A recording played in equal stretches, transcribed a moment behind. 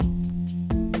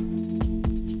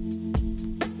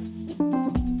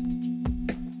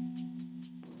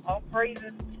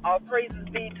all praises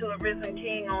be to the risen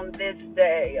King on this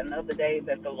day, another day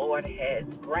that the Lord has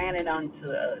granted unto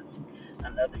us,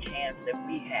 another chance that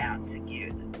we have to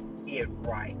get it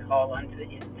right. Call unto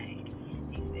his name.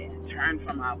 He said, turn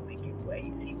from our wicked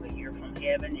ways. He will hear from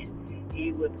heaven and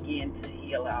he will begin to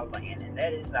heal our land. And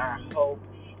that is our hope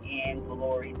and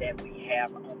glory that we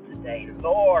have on today.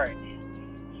 Lord,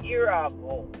 hear our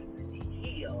voice and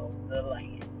heal the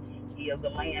land. Heal the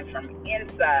land from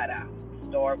inside out.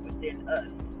 Start within us.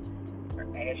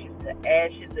 From ashes to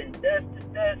ashes and dust to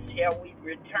dust shall we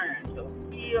return. So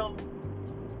heal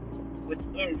what's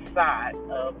inside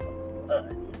of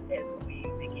us as we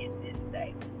begin this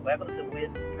day. Welcome to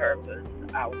Wisdom Purpose,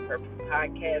 our Purpose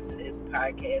podcast. This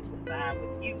podcast is designed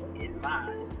with you in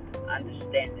mind,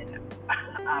 understanding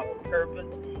our purpose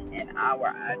and our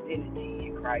identity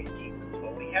in Christ Jesus.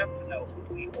 So we have to know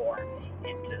who we are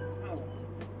and to whom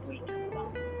we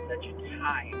belong. Such a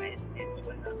time as this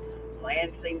when the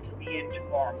land seems to be in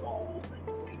turmoil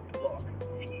and people are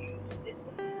confused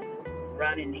and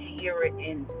running here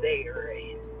and there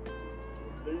and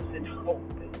losing hope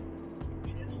and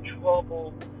just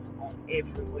trouble on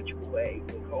every which way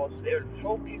because they're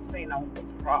focusing on the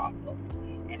problem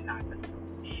and not the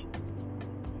solution.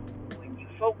 When you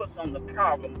focus on the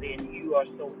problem, then you are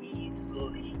so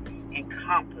easily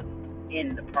encompassed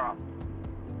in the problem.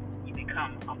 You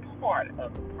become a part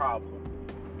of the problem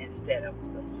instead of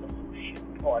the solution.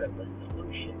 Part of the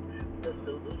solution. The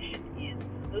solution is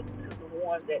to look to the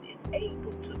one that is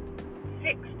able to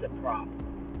fix the problem,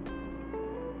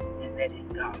 and that is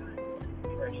God.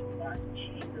 First one,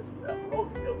 Jesus, the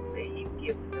Holy Ghost, that He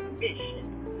gives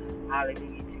permission,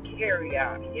 hallelujah, to carry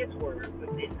out His word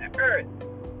within the earth.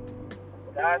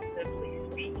 God simply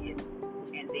speaking,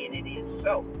 and then it is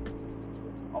so,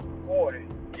 according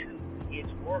to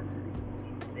His word.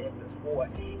 He said before,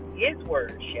 His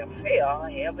word shall fail,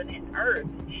 heaven and earth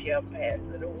shall pass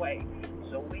it away.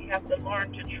 So we have to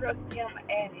learn to trust Him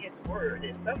and His word.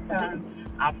 And sometimes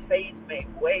our faith may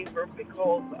waver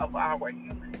because of our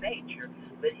human nature.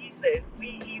 But He says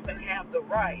we even have the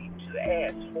right to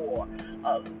ask for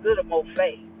a little more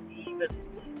faith. Even,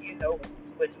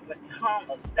 when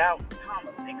Thomas, doubting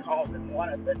Thomas, they called him one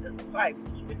of the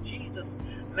disciples. When Jesus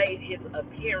made His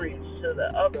appearance to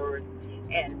the others,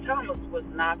 and Thomas was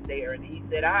not there, and he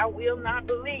said, I will not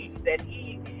believe that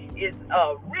He is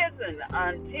risen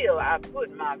until I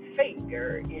put my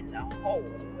finger in the hole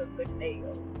of the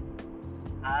nail.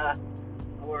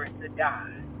 Glory to God,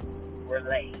 were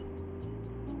laid.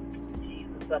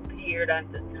 Jesus appeared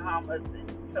unto Thomas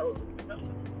and told him,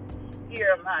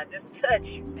 here am I, just touch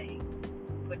me.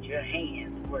 Put your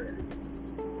hands where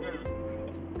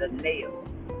the nail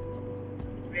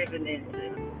driven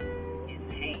into his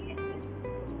hand.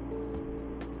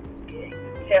 To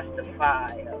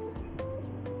testify of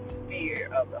fear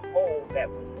of the hole that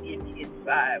was in his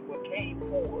side, where came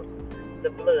forth the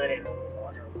blood and the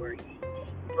water, where he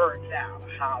burnt out.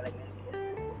 Hallelujah.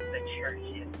 The church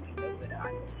is to know it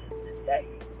on today.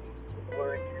 The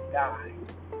word to God.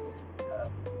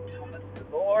 Thomas the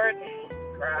Lord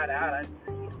cried out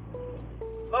unto Him,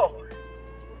 Lord,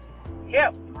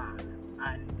 help my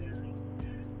unbelief.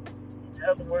 In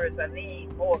other words, I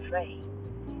need more faith.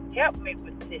 Help me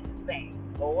with this thing,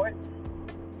 Lord.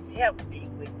 Help me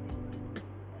with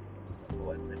this.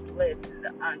 Lord, the blessing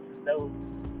unto those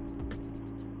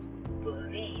who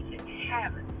believe and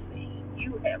haven't seen.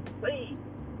 You have seen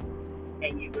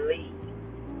and you believe.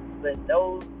 But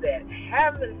those that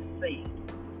haven't seen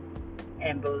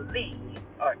and believe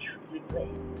are truly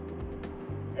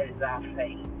blessed. That is our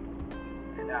faith.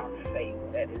 And our faith,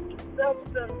 that is the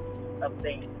substance of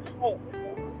things hoped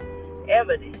for,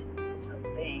 evidence of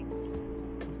things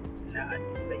not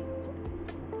seen.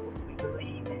 We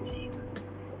believe in Jesus,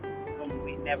 whom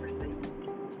we never see.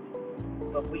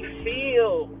 But we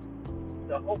feel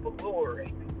the hope of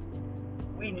glory.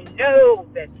 We know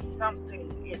that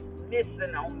something is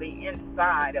missing on the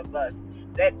inside of us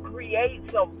that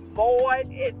creates a void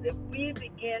that we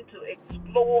begin to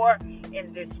explore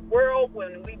in this world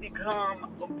when we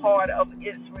become a part of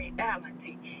its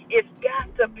reality. It's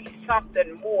got to be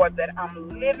something more that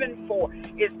I'm living for.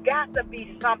 It's got to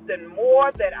be something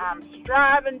more that I'm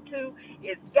striving to.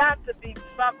 It's got to be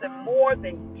something more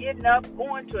than getting up,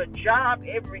 going to a job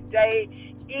every day,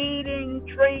 eating,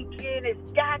 drinking.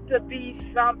 It's got to be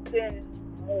something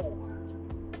more.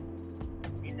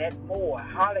 And that more,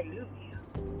 hallelujah,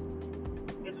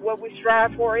 is what we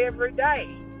strive for every day,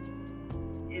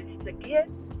 is to get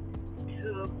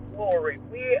to glory.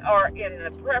 We are in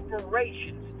the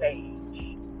preparation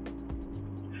stage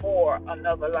for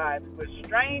another life. We're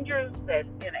strangers that's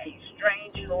in a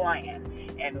strange land,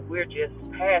 and we're just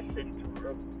passing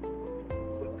through.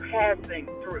 We're passing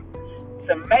through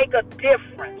to make a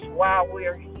difference while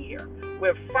we're here.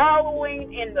 We're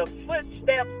following in the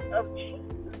footsteps of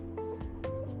Jesus,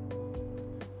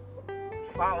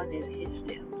 following in his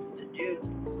steps to do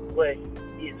what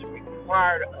is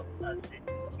required of us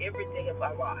in every day of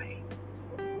our life.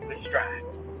 We're striving,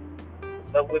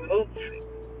 but we're moving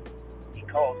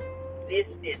because this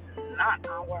is not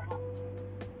our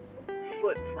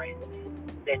footprints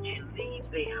that you leave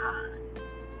behind.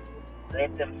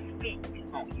 Let them speak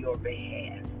on your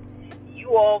behalf.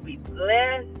 You all be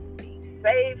blessed, be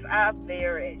safe out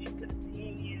there as you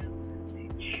continue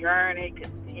to journey,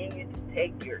 continue to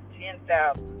take your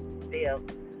 10,000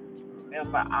 steps.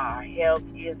 Remember, our health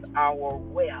is our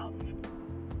wealth.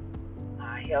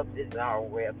 Our health is our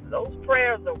wealth. Those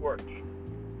prayers are working.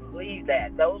 Believe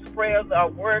that. Those prayers are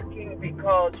working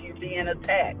because you're being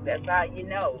attacked. That's how you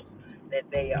know that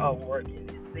they are working.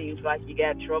 It seems like you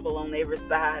got trouble on every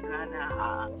side.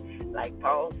 Like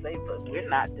Paul said, but we're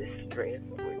not distressed.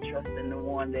 We're trusting the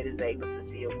one that is able to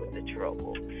deal with the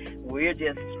trouble. We're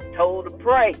just told to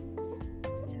pray,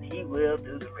 and he will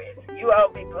do the rest. You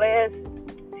all be blessed.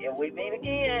 Till we meet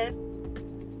again.